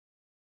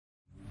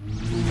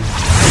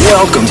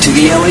Welcome to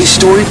the LA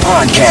Story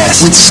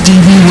Podcast with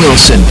Stevie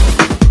Wilson.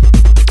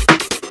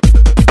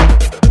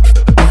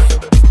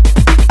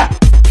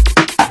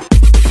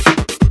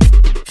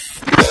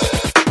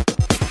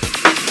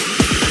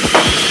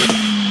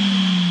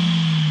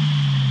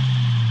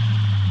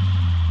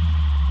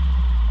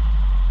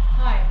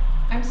 Hi,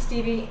 I'm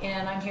Stevie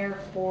and I'm here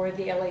for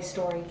the LA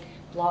Story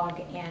blog,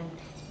 and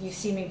you've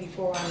seen me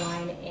before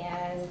online,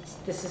 and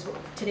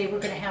today we're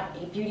going to have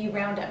a beauty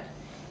roundup.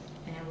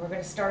 And we're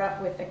going to start off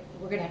with,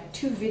 we're going to have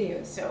two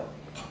videos, so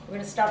we're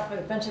going to start off with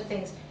a bunch of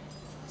things.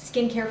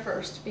 Skincare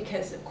first,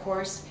 because of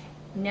course,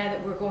 now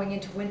that we're going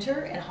into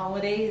winter and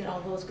holidays and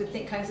all those good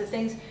kinds of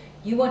things,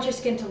 you want your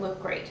skin to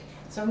look great.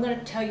 So I'm going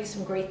to tell you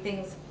some great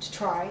things to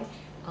try.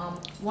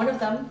 One of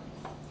them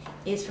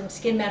is from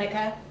Skin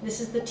Medica.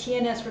 This is the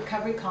TNS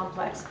Recovery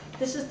Complex.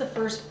 This is the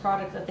first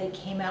product that they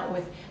came out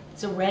with.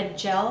 It's a red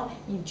gel.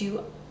 You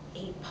do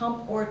a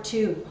pump or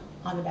two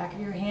on the back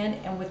of your hand,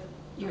 and with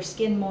your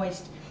skin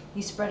moist,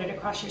 you spread it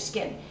across your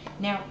skin.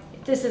 Now,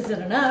 if this isn't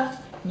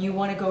enough, and you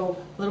want to go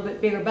a little bit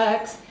bigger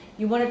bucks,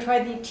 you want to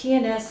try the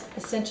TNS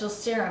Essential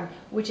Serum,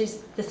 which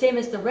is the same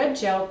as the red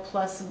gel,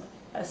 plus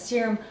a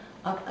serum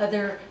of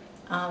other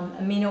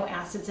amino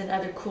acids and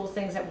other cool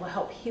things that will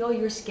help heal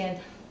your skin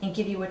and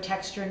give you a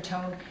texture and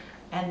tone.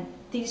 And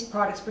these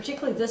products,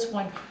 particularly this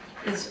one,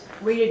 was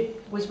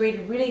rated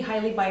really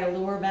highly by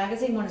Allure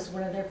magazine. One is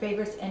one of their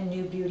favorites, and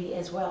New Beauty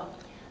as well.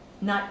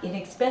 Not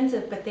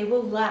inexpensive, but they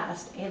will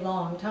last a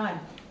long time,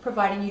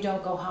 providing you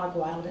don't go hog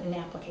wild in an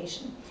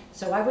application.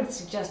 So I would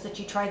suggest that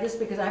you try this,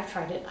 because I've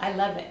tried it. I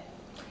love it.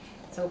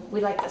 So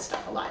we like this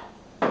stuff a lot.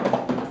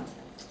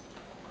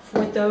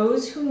 For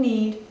those who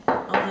need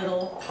a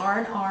little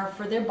R&R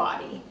for their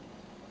body,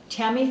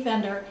 Tammy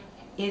Fender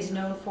is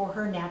known for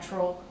her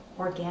natural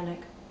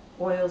organic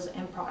oils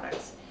and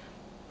products.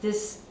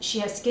 She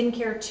has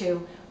skincare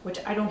too, which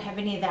I don't have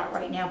any of that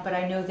right now, but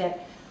I know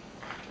that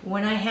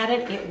when I had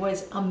it, it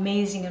was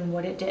amazing in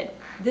what it did.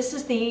 This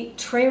is the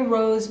Trey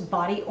Rose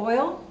body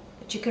oil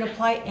that you can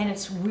apply, and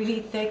it's really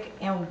thick,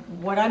 and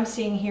what I'm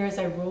seeing here as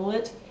I roll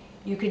it,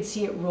 you can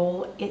see it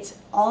roll. It's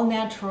all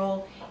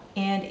natural,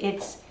 and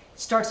it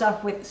starts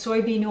off with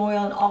soybean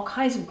oil and all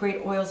kinds of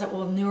great oils that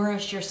will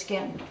nourish your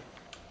skin.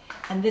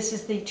 And this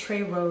is the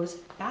Trey Rose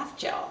bath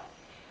gel.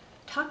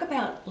 Talk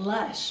about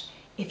lush.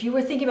 If you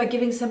were thinking about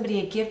giving somebody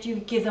a gift, you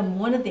would give them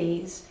one of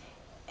these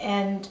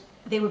and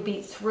they would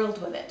be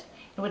thrilled with it.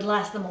 It would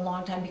last them a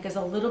long time, because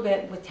a little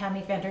bit with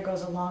Tammy Fender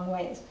goes a long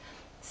ways.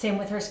 Same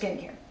with her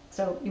skincare.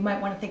 So you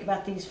might want to think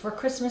about these for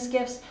Christmas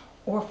gifts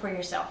or for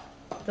yourself.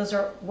 Those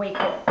are way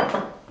cool.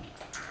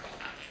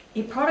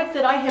 A product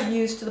that I have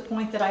used to the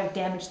point that I've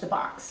damaged the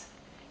box,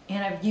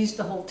 and I've used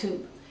the whole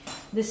tube.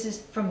 This is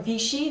from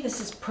Vichy.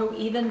 This is Pro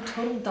Even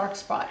Total Dark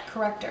Spot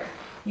Corrector.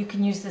 You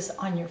can use this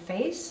on your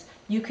face.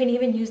 You can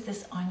even use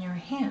this on your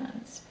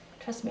hands.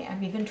 Trust me,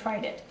 I've even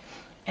tried it.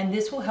 And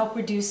this will help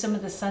reduce some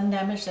of the sun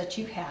damage that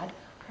you've had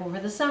over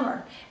the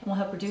summer, and will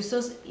help reduce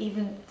those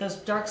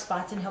dark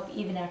spots and help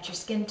even out your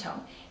skin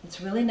tone.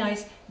 It's really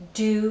nice.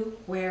 Do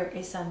wear a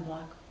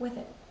sunblock with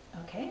it,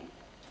 okay?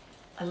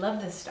 I love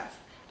this stuff.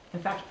 In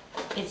fact,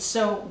 it's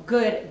so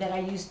good that I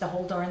used the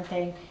whole darn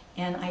thing,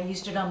 and I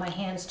used it on my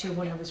hands too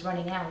when I was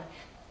running out,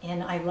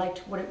 and I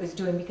liked what it was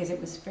doing because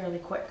it was fairly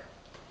quick.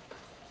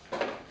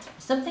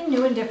 Something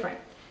new and different.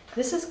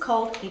 This is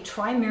called a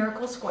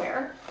Tri-Miracle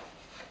Square.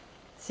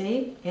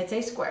 See, it's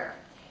a square.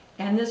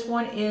 And this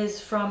one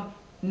is from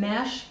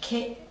Mash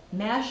Inc.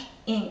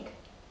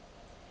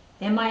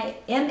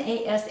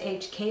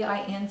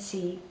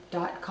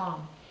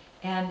 MASHKINC.com.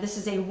 And this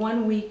is a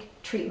 1-week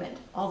treatment,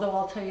 although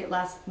I'll tell you it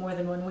lasts more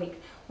than 1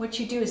 week. What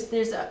you do is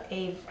there's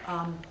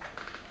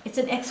it's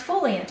an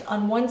exfoliant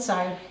on one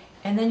side,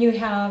 and then you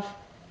have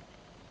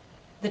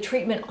the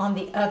treatment on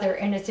the other,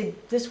 and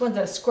this one's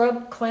a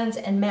scrub, cleanse,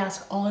 and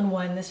mask all in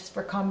one. This is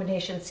for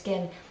combination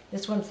skin.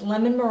 This one's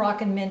lemon,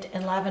 Moroccan mint,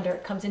 and lavender.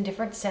 It comes in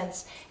different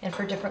scents and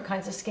for different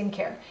kinds of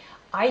skincare.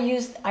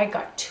 I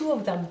got 2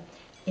 of them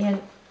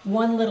in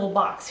one little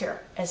box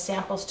here as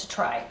samples to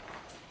try.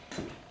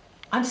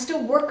 I'm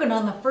still working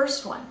on the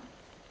first one.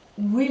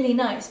 Really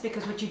nice,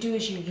 because what you do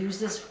is you use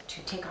this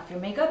to take off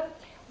your makeup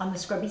on the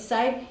scrubby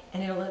side,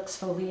 and it'll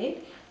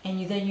exfoliate. And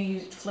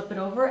you flip it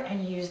over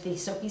and you use the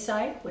soapy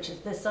side, which is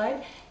this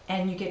side,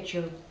 and you get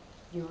your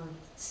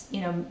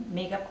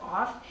makeup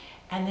off.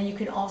 And then you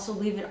can also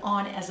leave it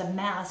on as a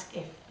mask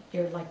if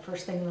you're like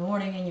first thing in the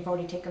morning and you've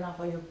already taken off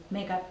all your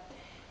makeup.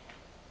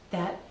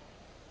 That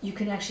you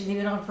can actually leave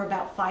it on for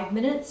about 5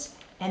 minutes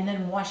and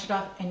then wash it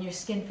off, and your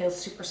skin feels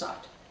super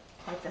soft.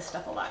 I like this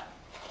stuff a lot.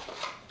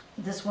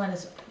 This one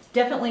is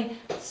definitely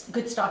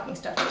good stocking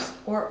stuffers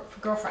or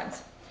for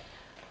girlfriends.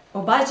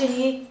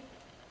 Obagi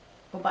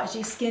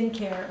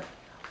Skincare,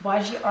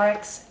 Obagi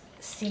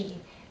RXC.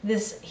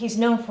 He's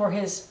known for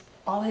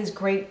all his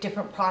great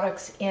different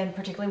products, and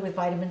particularly with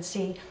vitamin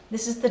C.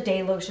 This is the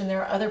day lotion.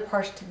 There are other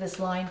parts to this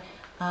line.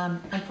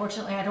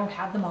 Unfortunately, I don't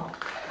have them all.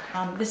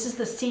 This is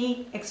the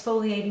C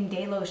exfoliating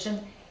day lotion,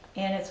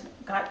 and it's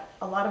got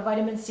a lot of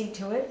vitamin C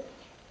to it.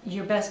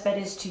 Your best bet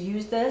is to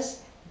use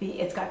this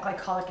It's got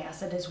glycolic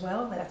acid as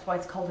well. That's why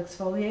it's called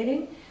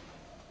exfoliating.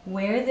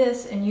 Wear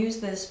this and use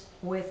this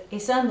with a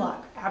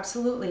sunblock.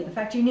 Absolutely. In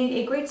fact, you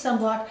need a great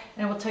sunblock,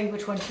 and I will tell you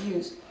which one to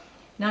use.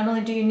 Not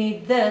only do you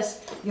need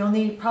this, you'll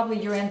need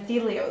probably your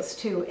anthelios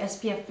too.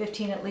 SPF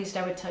 15 at least,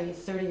 I would tell you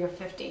 30 or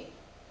 50.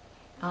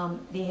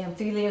 The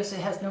anthelios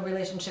has no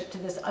relationship to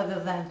this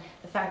other than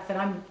the fact that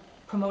I'm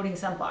promoting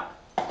sunblock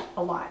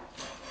a lot.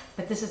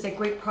 But this is a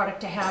great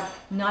product to have.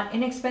 Not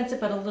inexpensive,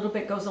 but a little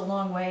bit goes a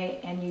long way,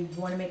 and you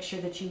want to make sure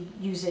that you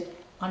use it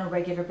on a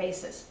regular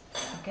basis.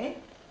 Okay?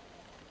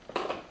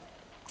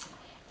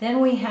 Then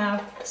we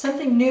have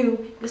something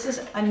new. This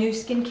is a new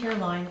skincare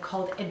line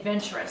called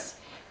Adventurous.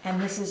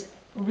 And this is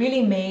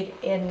really made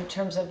in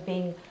terms of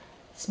being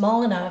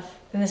small enough.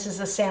 And this is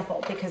a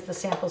sample because the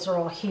samples are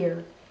all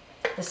here.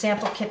 The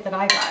sample kit that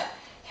I got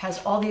has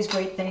all these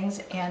great things.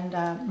 And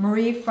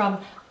Marie from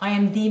I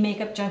Am The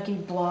Makeup Junkie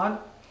blog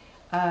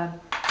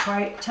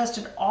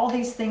tested all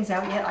these things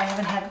out yet. I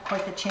haven't had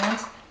quite the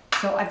chance.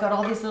 So I've got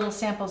all these little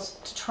samples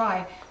to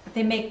try. But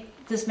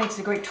this makes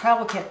a great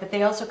travel kit, but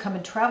they also come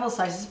in travel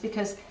sizes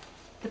because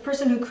the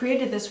person who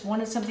created this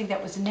wanted something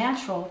that was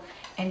natural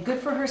and good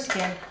for her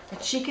skin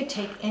that she could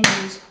take and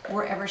use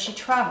wherever she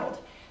traveled.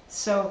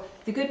 So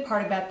the good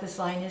part about this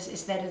line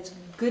is that it's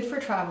good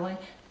for traveling,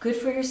 good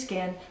for your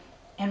skin,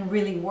 and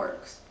really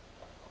works.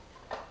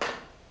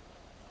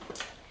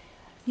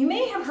 You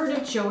may have heard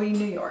of Joey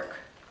New York.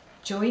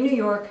 Joey New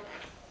York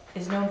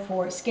is known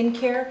for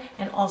skincare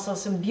and also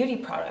some beauty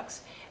products.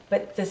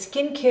 But the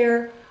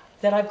skincare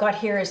that I've got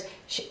here is,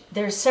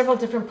 there's several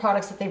different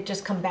products that they've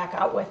just come back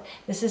out with.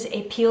 This is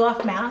a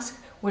peel-off mask,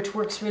 which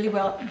works really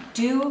well.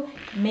 Don't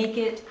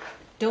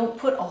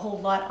put a whole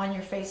lot on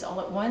your face all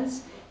at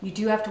once. You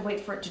do have to wait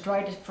for it to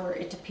dry for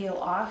it to peel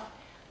off,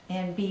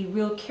 and be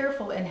real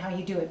careful in how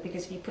you do it,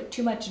 because if you put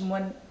too much in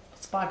one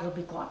spot, it'll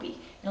be gloppy.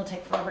 It'll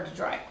take forever to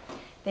dry.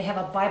 They have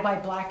a bye-bye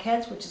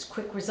blackheads, which is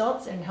quick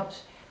results and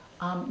helps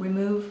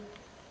remove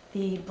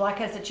the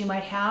blackheads that you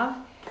might have.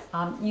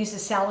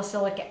 Uses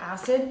salicylic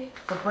acid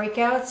for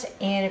breakouts,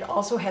 and it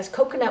also has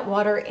coconut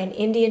water and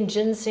Indian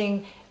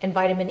ginseng and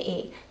vitamin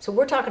E. So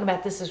we're talking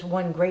about this as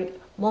one great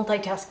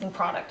multitasking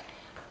product.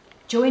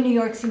 Joey New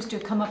York seems to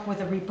have come up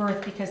with a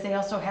rebirth because they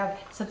also have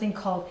something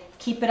called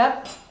Keep It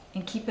Up.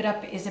 And Keep It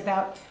Up is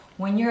about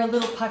when you're a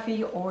little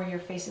puffy, or your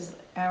face is,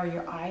 or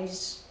your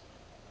eyes,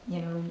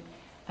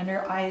 under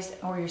your eyes,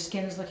 or your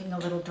skin is looking a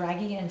little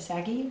draggy and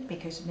saggy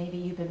because maybe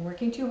you've been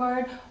working too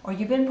hard or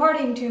you've been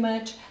partying too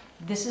much.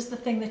 This is the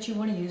thing that you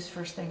want to use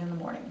first thing in the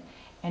morning.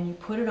 And you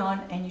put it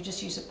on, and you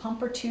just use a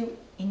pump or two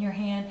in your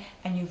hand,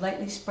 and you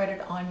lightly spread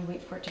it on. You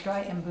wait for it to dry,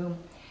 and boom,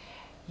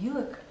 you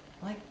look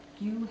like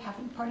you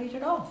haven't partied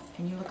at all,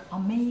 and you look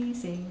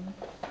amazing.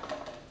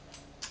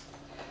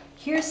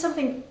 Here's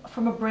something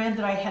from a brand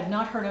that I had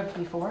not heard of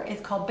before.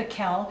 It's called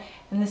Beckel,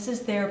 and this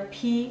is their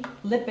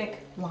P-Lipic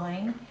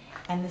line,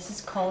 and this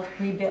is called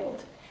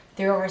Rebuild.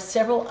 There are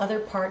several other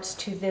parts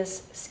to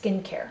this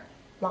skincare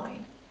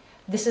line.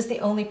 This is the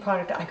only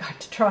product I got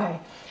to try,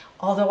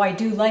 although I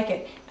do like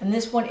it. And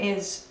this one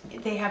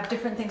they have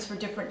different things for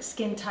different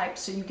skin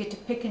types, so you get to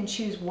pick and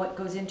choose what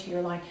goes into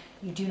your line.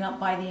 You do not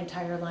buy the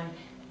entire line.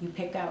 You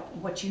pick out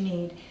what you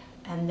need,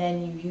 and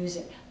then you use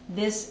it.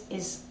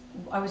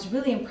 I was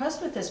really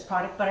impressed with this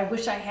product, but I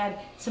wish I had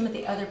some of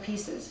the other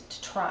pieces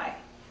to try,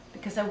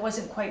 because I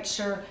wasn't quite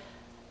sure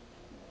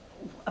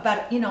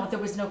about, there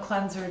was no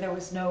cleanser, there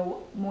was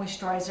no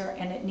moisturizer,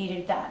 and it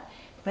needed that.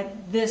 But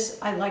this,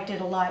 I liked it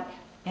a lot.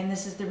 And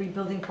this is the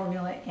rebuilding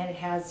formula, and it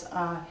has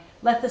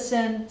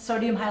lecithin,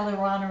 sodium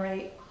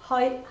hyaluronate,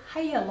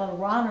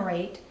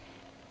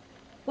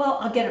 well,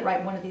 I'll get it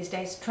right one of these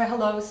days,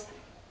 trehalose,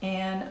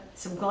 and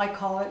some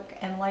glycolic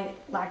and light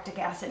lactic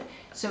acid.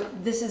 So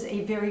this is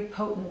a very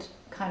potent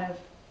kind of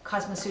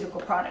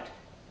cosmeceutical product.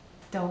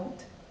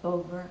 Don't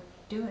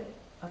overdo it,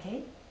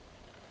 okay?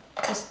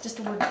 Just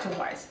a word to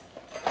wise.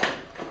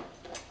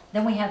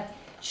 Then we have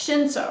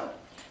Shinso.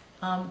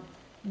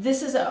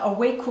 This is a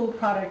way cool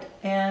product,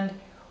 and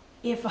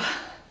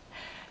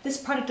this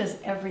product does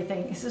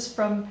everything. This is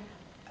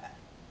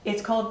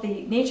it's called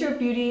The Nature of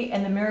Beauty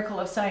and the Miracle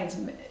of Science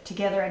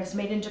together, and it's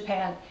made in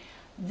Japan.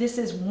 This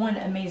is one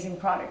amazing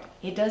product.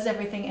 It does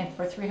everything, and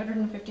for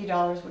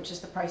 $350, which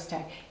is the price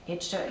tag,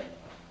 it should,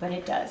 but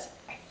it does.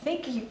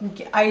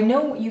 I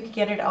know you can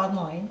get it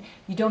online.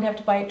 You don't have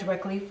to buy it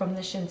directly from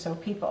the Shinso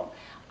people.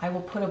 I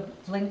will put a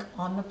link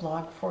on the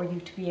blog for you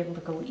to be able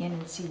to go in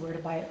and see where to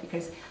buy it,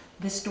 because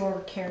this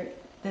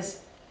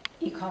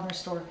e-commerce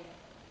store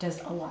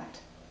does a lot.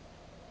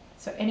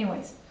 So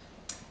anyways,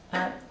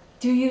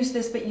 do use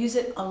this, but use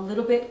it a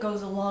little bit,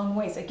 goes a long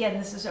ways. Again,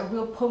 this is a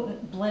real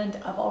potent blend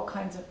of all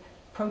kinds of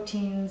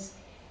proteins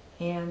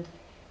and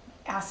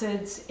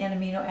acids and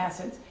amino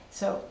acids.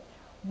 So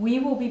we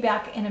will be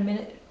back in a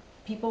minute,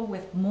 people,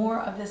 with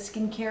more of this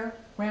skincare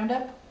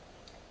roundup.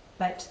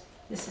 But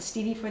this is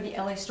Stevie for the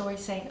LA Story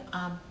saying,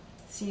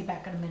 see you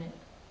back in a minute.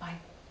 Bye.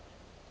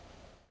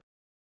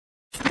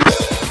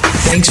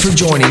 Thanks for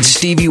joining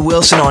Stevie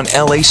Wilson on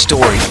LA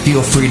Story.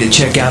 Feel free to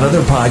check out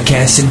other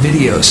podcasts and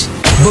videos.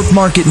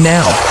 Bookmark it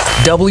now.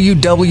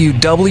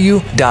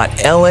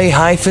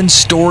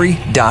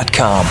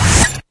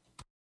 www.la-story.com.